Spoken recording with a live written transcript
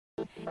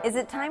Is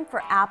it time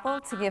for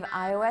Apple to give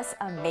iOS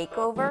a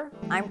makeover?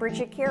 I'm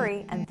Bridget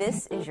Carey, and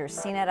this is your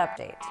CNET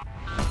Update.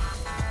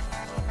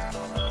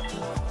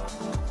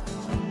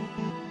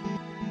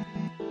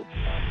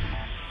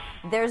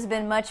 There's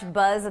been much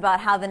buzz about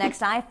how the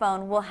next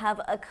iPhone will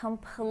have a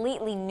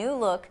completely new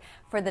look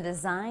for the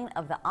design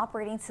of the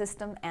operating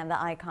system and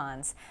the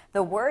icons.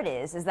 The word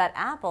is that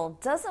Apple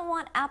doesn't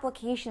want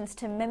applications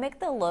to mimic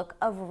the look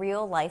of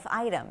real-life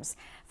items.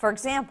 For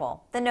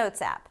example, the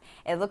Notes app.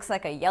 It looks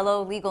like a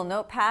yellow legal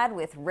notepad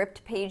with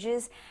ripped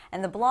pages,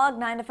 and the blog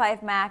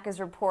 9to5Mac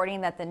is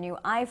reporting that the new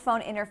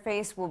iPhone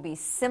interface will be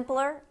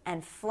simpler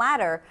and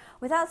flatter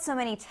without so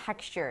many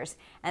textures,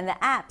 and the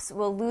apps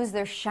will lose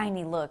their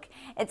shiny look.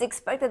 It's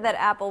expected that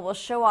Apple will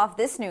show off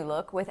this new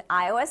look with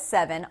iOS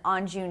 7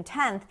 on June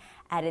 10th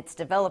at its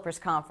developers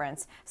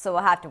conference, so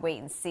we'll have to wait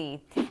and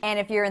see. And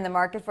if you're in the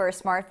market for a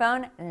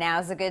smartphone,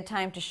 now's a good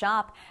time to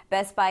shop.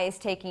 Best Buy is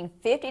taking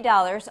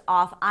 $50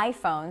 off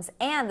iPhones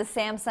and the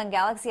Samsung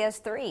Galaxy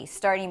S3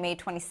 starting May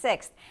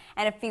 26th,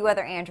 and a few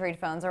other Android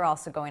phones are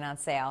also going on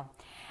sale.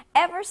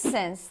 Ever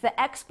since the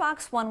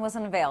Xbox One was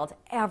unveiled,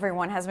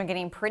 everyone has been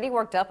getting pretty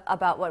worked up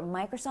about what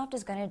Microsoft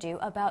is going to do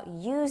about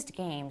used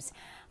games.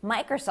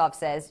 Microsoft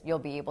says you'll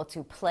be able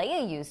to play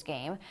a used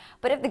game,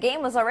 but if the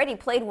game was already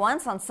played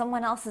once on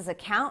someone else's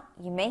account,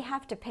 you may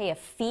have to pay a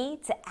fee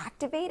to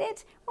activate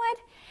it? What?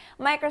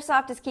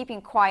 Microsoft is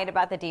keeping quiet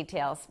about the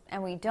details,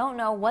 and we don't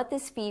know what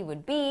this fee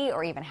would be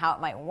or even how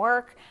it might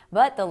work,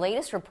 but the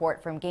latest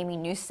report from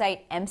gaming news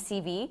site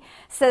MCV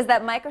says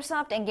that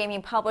Microsoft and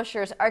gaming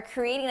publishers are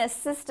creating a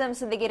system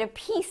so they get a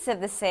piece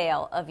of the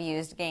sale of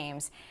used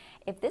games.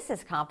 If this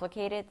is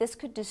complicated, this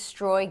could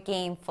destroy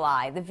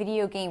GameFly, the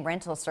video game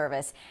rental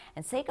service,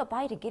 and say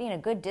goodbye to getting a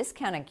good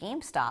discount at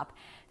GameStop.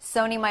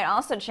 Sony might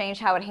also change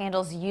how it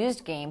handles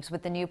used games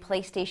with the new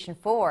PlayStation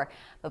 4,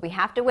 but we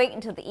have to wait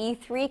until the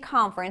E3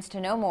 conference to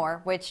know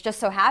more, which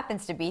just so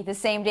happens to be the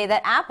same day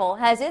that Apple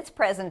has its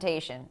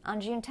presentation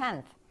on June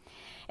 10th.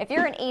 If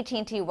you're an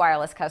AT&T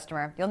wireless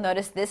customer, you'll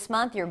notice this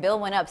month your bill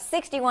went up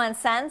 61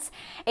 cents.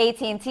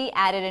 AT&T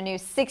added a new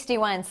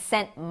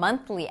 61-cent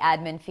monthly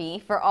admin fee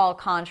for all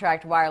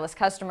contract wireless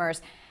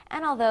customers.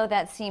 And although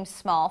that seems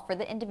small for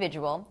the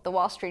individual, the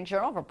Wall Street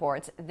Journal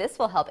reports this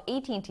will help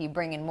AT&T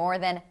bring in more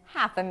than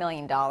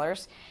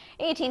 $500,000.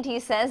 AT&T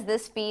says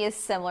this fee is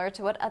similar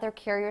to what other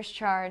carriers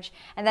charge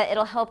and that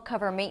it'll help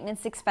cover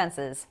maintenance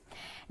expenses.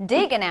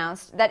 Dig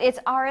announced that its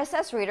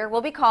RSS reader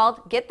will be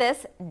called, get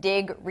this,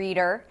 Dig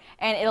Reader,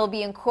 and it'll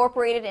be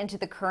incorporated into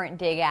the current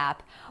Dig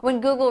app. When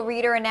Google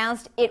Reader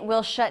announced it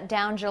will shut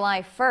down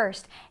July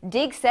 1st,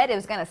 Dig said it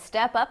was going to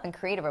step up and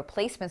create a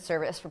replacement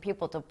service for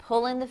people to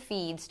pull in the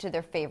feeds to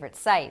their favorite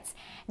sites.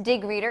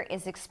 Dig Reader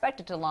is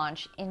expected to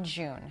launch in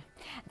June.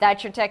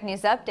 That's your Tech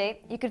News Update.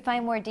 You can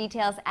find more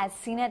details at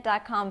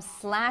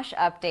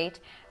cnet.com/update.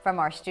 From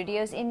our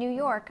studios in New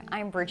York,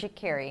 I'm Bridget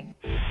Carey.